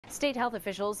State health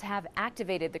officials have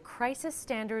activated the crisis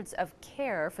standards of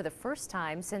care for the first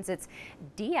time since its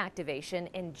deactivation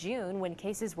in June when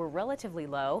cases were relatively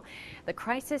low. The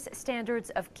crisis standards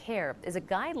of care is a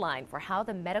guideline for how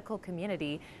the medical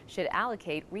community should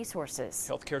allocate resources.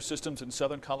 Healthcare systems in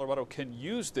southern Colorado can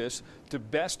use this to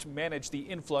best manage the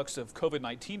influx of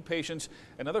COVID-19 patients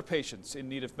and other patients in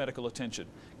need of medical attention.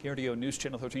 KRDO News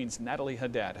Channel 13's Natalie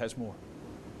Haddad has more.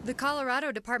 The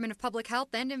Colorado Department of Public Health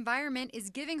and Environment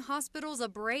is giving hospitals a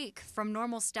break from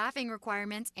normal staffing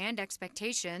requirements and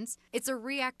expectations. It's a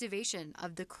reactivation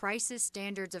of the crisis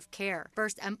standards of care,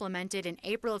 first implemented in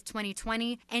April of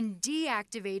 2020 and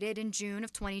deactivated in June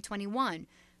of 2021.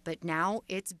 But now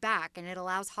it's back, and it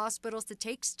allows hospitals to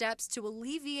take steps to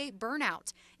alleviate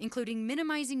burnout, including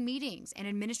minimizing meetings and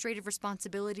administrative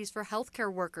responsibilities for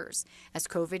healthcare workers as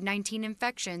COVID-19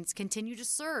 infections continue to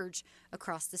surge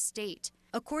across the state.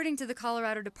 According to the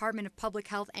Colorado Department of Public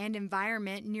Health and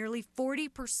Environment, nearly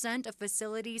 40% of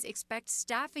facilities expect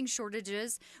staffing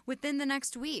shortages within the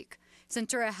next week.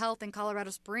 Centura Health in Colorado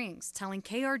Springs telling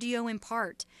KRDO in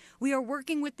part, "We are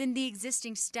working within the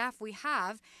existing staff we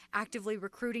have, actively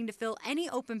recruiting to fill any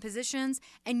open positions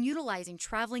and utilizing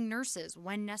traveling nurses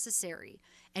when necessary."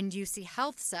 And UC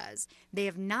Health says they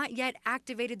have not yet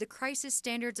activated the crisis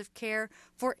standards of care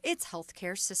for its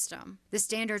healthcare system. The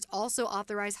standards also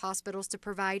authorize hospitals to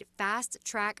provide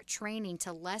fast-track training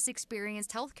to less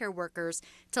experienced healthcare workers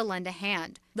to lend a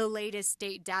hand. The latest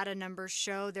state data numbers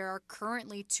show there are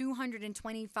currently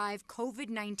 225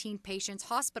 COVID-19 patients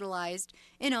hospitalized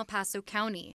in El Paso County.